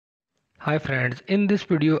Hi friends, in this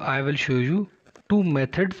video I will show you two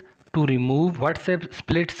methods to remove WhatsApp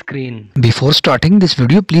split screen. Before starting this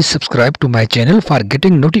video, please subscribe to my channel for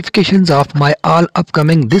getting notifications of my all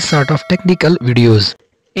upcoming this sort of technical videos.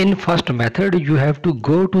 In first method, you have to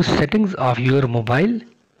go to settings of your mobile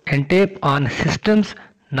and tap on systems.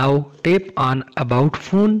 Now tap on about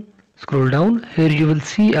phone. Scroll down. Here you will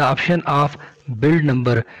see an option of build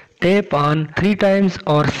number. Tap on 3 times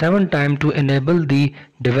or 7 times to enable the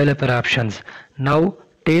developer options. Now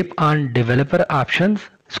tap on developer options.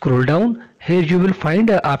 Scroll down. Here you will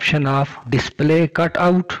find an option of display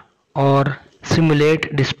cutout or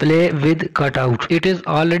simulate display with cutout. It is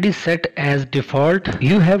already set as default.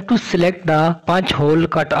 You have to select the punch hole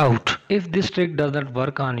cutout. If this trick does not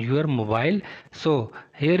work on your mobile, so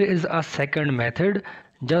here is a second method.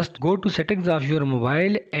 Just go to settings of your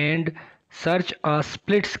mobile and search a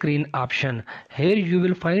split screen option. Here you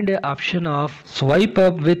will find a option of swipe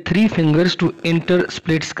up with 3 fingers to enter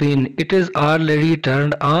split screen. It is already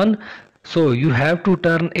turned on, so you have to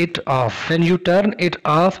turn it off. When you turn it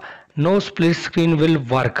off, no split screen will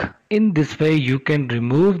work. In this way you can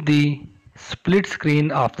remove the split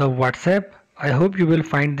screen of the WhatsApp. I hope you will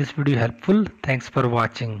find this video helpful. Thanks for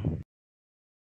watching.